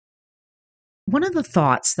one of the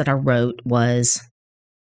thoughts that I wrote was,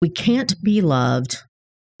 we can't be loved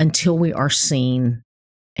until we are seen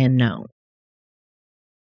and known.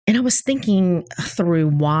 And I was thinking through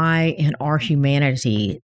why in our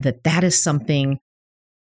humanity that is something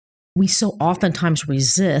we so oftentimes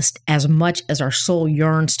resist. As much as our soul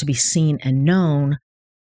yearns to be seen and known,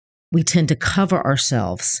 we tend to cover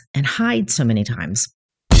ourselves and hide so many times.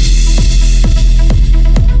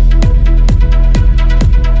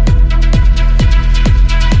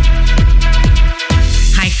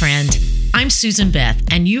 Hi, friend. I'm Susan Beth,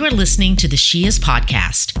 and you are listening to the She Is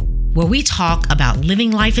podcast, where we talk about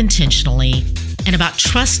living life intentionally and about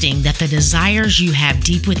trusting that the desires you have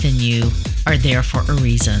deep within you are there for a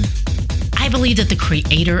reason. I believe that the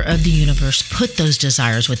creator of the universe put those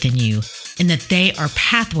desires within you and that they are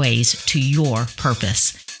pathways to your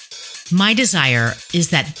purpose. My desire is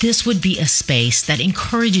that this would be a space that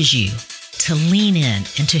encourages you to lean in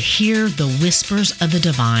and to hear the whispers of the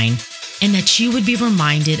divine, and that you would be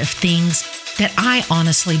reminded of things that I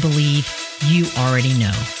honestly believe you already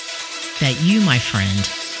know. That you, my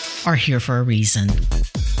friend, are here for a reason.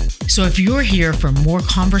 So if you're here for more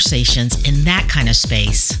conversations in that kind of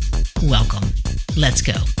space, welcome. Let's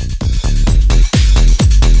go.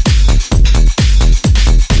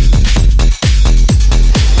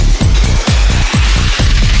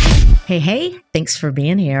 Hey, thanks for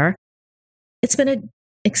being here. It's been an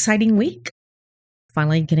exciting week.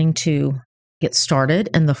 Finally getting to get started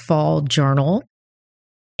in the fall journal,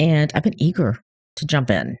 and I've been eager to jump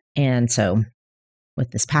in. And so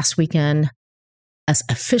with this past weekend, us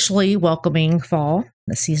officially welcoming fall,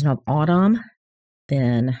 the season of autumn,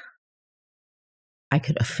 then I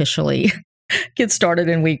could officially get started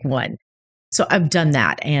in week one. So I've done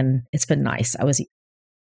that, and it's been nice. I was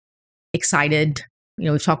excited. You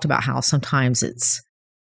know, we've talked about how sometimes it's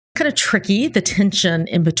kind of tricky, the tension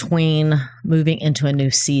in between moving into a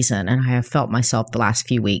new season. And I have felt myself the last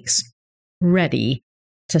few weeks ready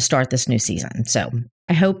to start this new season. So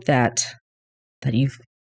I hope that you've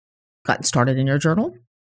gotten started in your journal.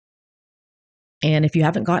 And if you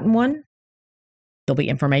haven't gotten one, there'll be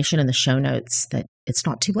information in the show notes that it's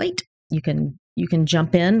not too late. You can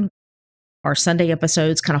jump in. Our Sunday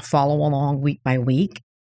episodes kind of follow along week by week,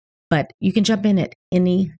 but you can jump in at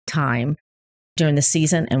any time during the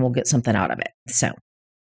season and we'll get something out of it. So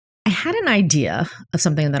I had an idea of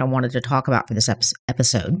something that I wanted to talk about for this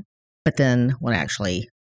episode, but then when I actually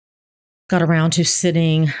got around to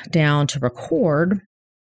sitting down to record,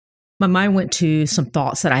 my mind went to some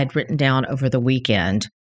thoughts that I had written down over the weekend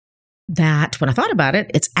that when I thought about it,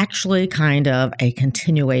 it's actually kind of a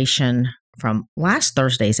continuation from last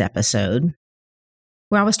Thursday's episode,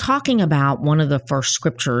 where I was talking about one of the first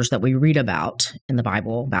scriptures that we read about in the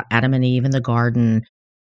Bible, about Adam and Eve in the garden,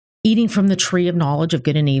 eating from the tree of knowledge of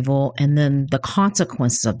good and evil, and then the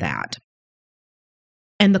consequences of that.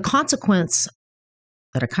 And the consequence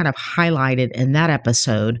that I kind of highlighted in that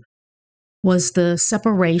episode was the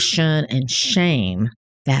separation and shame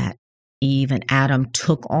that Eve and Adam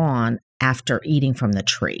took on after eating from the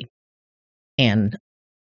tree. And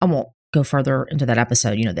I won't go further into that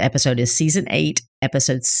episode. You know, the episode is season 8,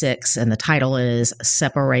 episode 6, and the title is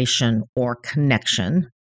Separation or Connection.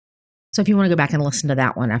 So if you want to go back and listen to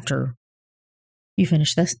that one after you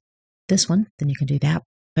finish this one, then you can do that.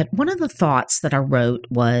 But one of the thoughts that I wrote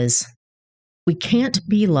was, we can't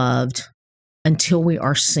be loved until we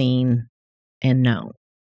are seen and known.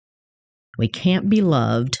 We can't be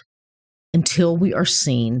loved until we are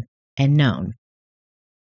seen and known.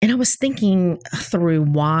 And I was thinking through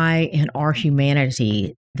why in our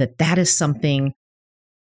humanity that is something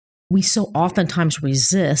we so oftentimes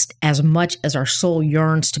resist. As much as our soul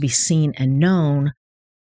yearns to be seen and known,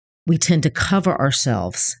 we tend to cover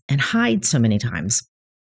ourselves and hide so many times.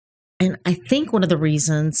 And I think one of the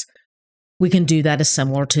reasons we can do that is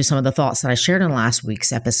similar to some of the thoughts that I shared in last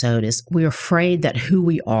week's episode, is we're afraid that who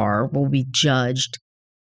we are will be judged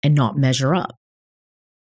and not measure up.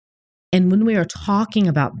 And when we are talking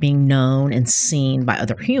about being known and seen by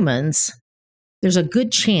other humans, there's a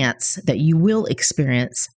good chance that you will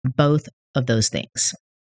experience both of those things.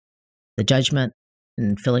 The judgment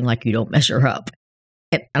and feeling like you don't measure up.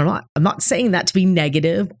 And I'm not saying that to be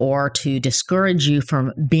negative or to discourage you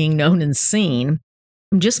from being known and seen.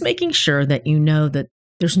 I'm just making sure that you know that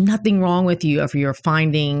there's nothing wrong with you if you're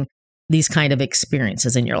finding these kind of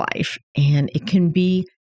experiences in your life. And it can be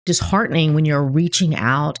disheartening when you're reaching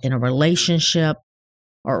out in a relationship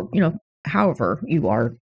or, however you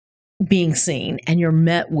are being seen and you're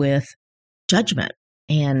met with judgment.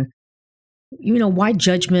 And, why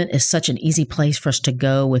judgment is such an easy place for us to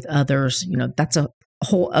go with others, that's a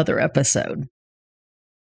whole other episode.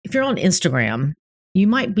 if you're on Instagram, you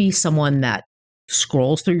might be someone that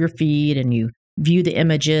scrolls through your feed and you view the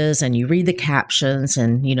images and you read the captions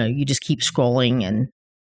and, you just keep scrolling and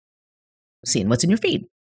seeing what's in your feed.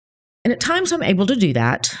 And at times I'm able to do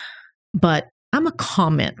that, but I'm a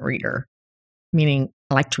comment reader, meaning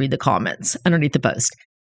I like to read the comments underneath the post.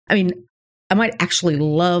 I mean, I might actually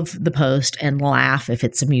love the post and laugh if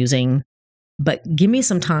it's amusing, but give me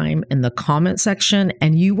some time in the comment section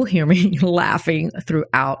and you will hear me laughing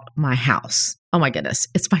throughout my house. Oh my goodness.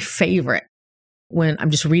 It's my favorite when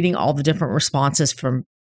I'm just reading all the different responses from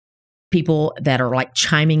people that are like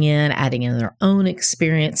chiming in, adding in their own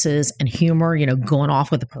experiences and humor, going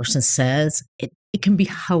off what the person says. It can be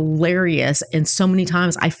hilarious. And so many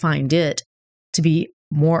times I find it to be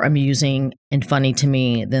more amusing and funny to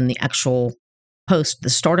me than the actual post that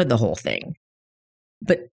started the whole thing.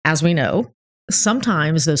 But as we know,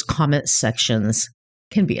 sometimes those comment sections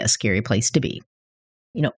can be a scary place to be.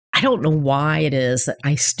 I don't know why it is that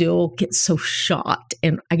I still get so shocked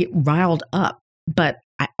and I get riled up, but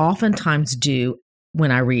I oftentimes do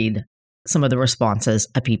when I read some of the responses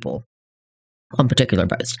of people on particular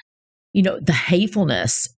posts. The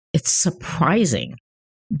hatefulness, it's surprising,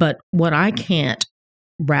 but what I can't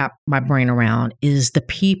wrap my brain around is the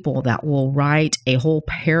people that will write a whole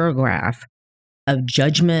paragraph of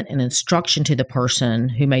judgment and instruction to the person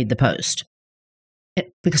who made the post.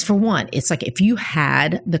 Because for one, it's like if you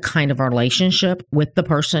had the kind of relationship with the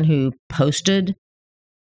person who posted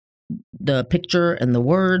the picture and the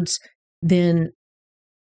words, then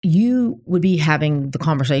you would be having the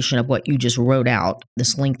conversation of what you just wrote out,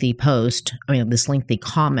 this lengthy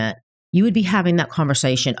comment. You would be having that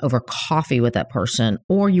conversation over coffee with that person,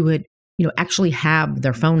 or you would, actually have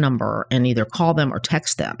their phone number and either call them or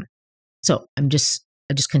text them. So I just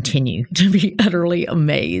continue to be utterly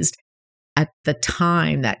amazed at the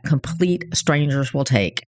time that complete strangers will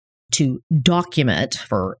take to document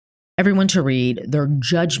for everyone to read their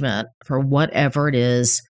judgment for whatever it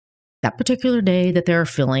is that particular day that they're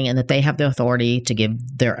feeling and that they have the authority to give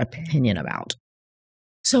their opinion about.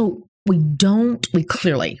 So we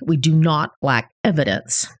do not lack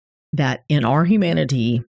evidence that in our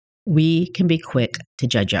humanity, we can be quick to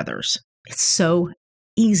judge others. It's so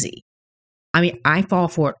easy. I mean, I fall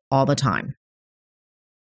for it all the time.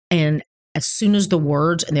 And as soon as the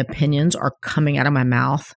words and the opinions are coming out of my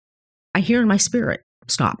mouth, I hear in my spirit,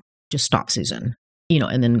 stop, just stop, Susan.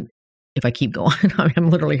 And then if I keep going, I'm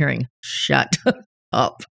literally hearing, shut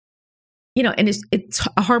up. And it's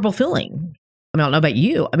a horrible feeling. I don't know about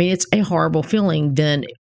you. I mean, it's a horrible feeling then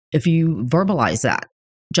if you verbalize that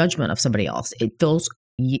judgment of somebody else. It feels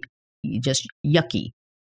just yucky.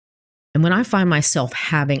 And when I find myself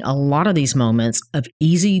having a lot of these moments of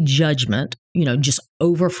easy judgment, just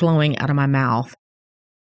overflowing out of my mouth,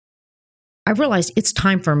 I realized it's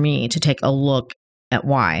time for me to take a look at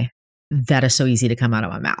why that is so easy to come out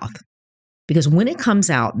of my mouth. Because when it comes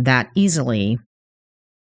out that easily,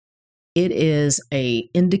 it is an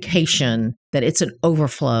indication that it's an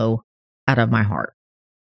overflow out of my heart.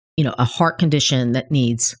 A heart condition that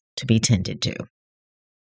needs to be tended to.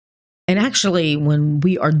 And actually, when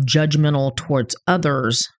we are judgmental towards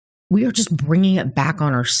others, we are just bringing it back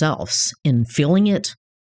on ourselves in feeling it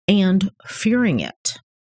and fearing it,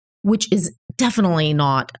 which is definitely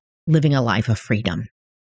not living a life of freedom.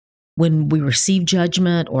 When we receive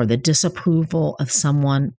judgment or the disapproval of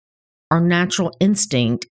someone, our natural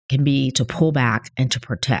instinct can be to pull back and to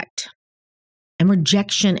protect. And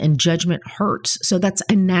rejection and judgment hurts, so that's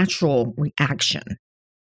a natural reaction.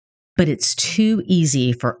 But it's too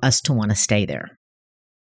easy for us to want to stay there.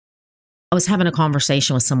 I was having a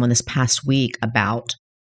conversation with someone this past week about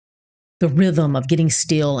the rhythm of getting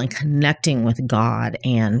still and connecting with God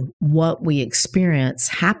and what we experience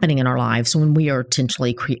happening in our lives when we are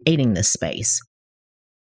intentionally creating this space.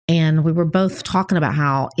 And we were both talking about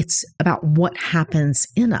how it's about what happens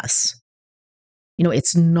in us.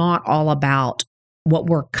 It's not all about what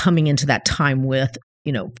we're coming into that time with,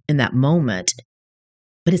 in that moment,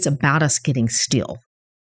 but it's about us getting still,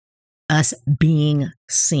 us being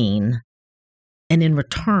seen, and in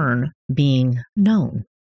return, being known.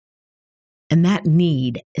 And that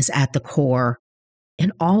need is at the core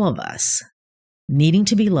in all of us, needing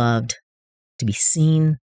to be loved, to be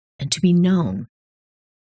seen, and to be known.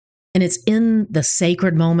 And it's in the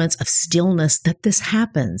sacred moments of stillness that this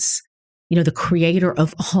happens. The creator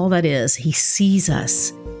of all that is, he sees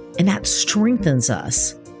us, and that strengthens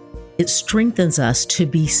us. It strengthens us to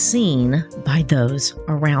be seen by those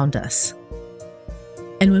around us.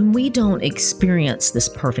 And when we don't experience this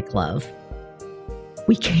perfect love,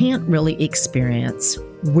 we can't really experience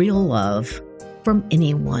real love from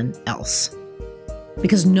anyone else.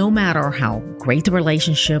 Because no matter how great the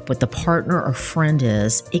relationship with the partner or friend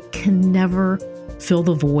is, it can never fill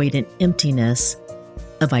the void and emptiness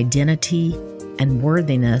of identity and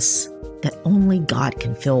worthiness that only God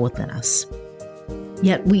can fill within us.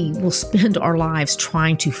 Yet we will spend our lives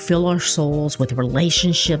trying to fill our souls with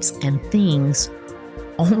relationships and things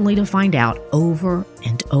only to find out over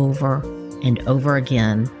and over and over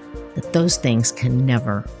again that those things can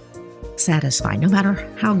never satisfy, no matter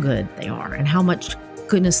how good they are and how much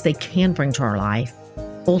goodness they can bring to our life.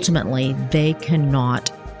 Ultimately, they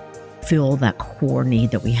cannot fill that core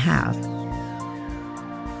need that we have.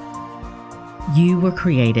 You were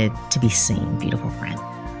created to be seen, beautiful friend.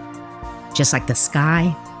 Just like the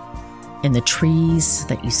sky and the trees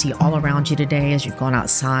that you see all around you today as you've gone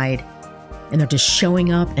outside, and they're just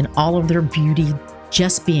showing up in all of their beauty,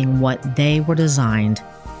 just being what they were designed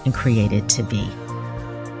and created to be.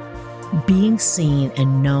 Being seen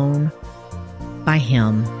and known by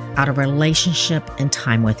Him out of relationship and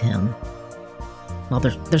time with Him, well,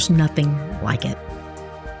 there's nothing like it.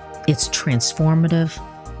 It's transformative,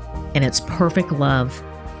 and it's perfect love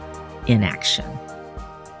in action.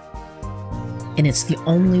 And it's the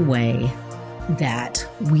only way that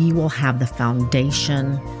we will have the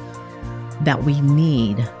foundation that we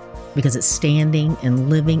need, because it's standing and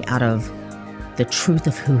living out of the truth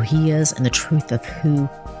of who He is and the truth of who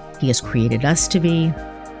He has created us to be,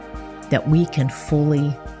 that we can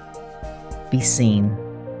fully be seen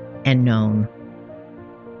and known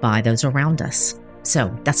by those around us.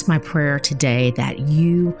 So that's my prayer today, that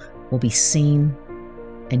you will be seen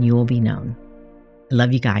and you will be known. I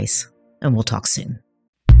love you guys, and we'll talk soon.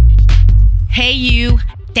 Hey, you.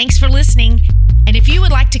 Thanks for listening. And if you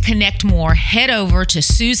would like to connect more, head over to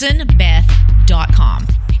SusanBeth.com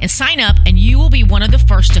and sign up, and you will be one of the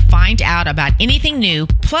first to find out about anything new.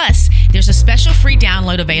 Plus, there's a special free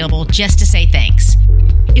download available just to say thanks.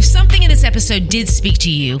 If something in this episode did speak to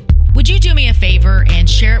you, would you do me a favor and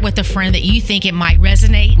share it with a friend that you think it might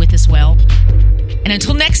resonate with as well? And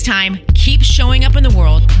until next time, keep showing up in the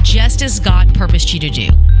world just as God purposed you to do,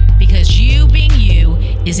 because you being you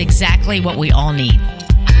is exactly what we all need.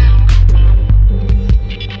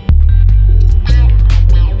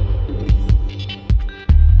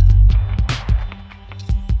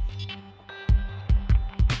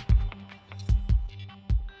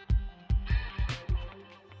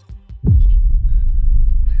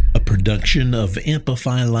 Production of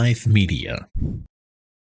Amplify Life Media.